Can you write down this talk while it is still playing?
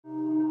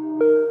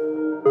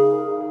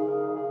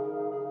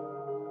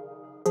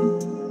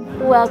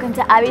Welcome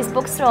to Abbey's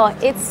bookstore.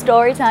 It's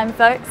story time,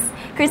 folks.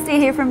 Christy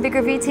here from Big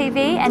Review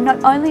TV, and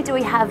not only do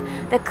we have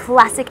the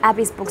classic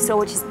Abbey's bookstore,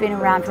 which has been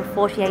around for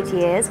 48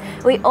 years,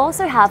 we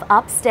also have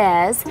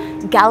upstairs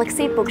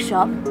Galaxy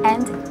Bookshop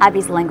and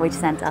Abbey's Language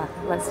Centre.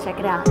 Let's check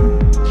it out.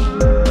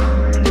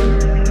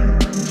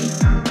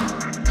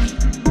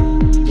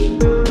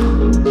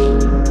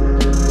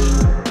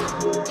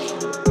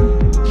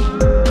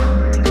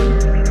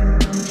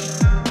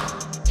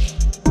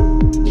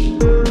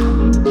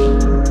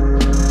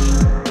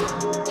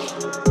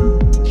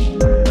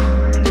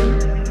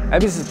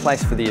 Abbey's is a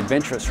place for the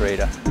adventurous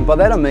reader, and by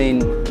that I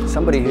mean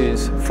somebody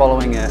who's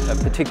following a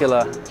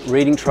particular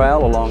reading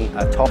trail along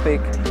a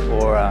topic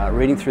or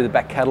reading through the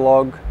back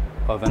catalogue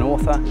of an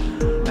author.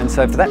 And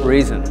so for that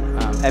reason,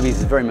 Abbey's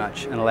is very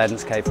much an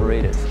Aladdin's cave for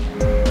readers.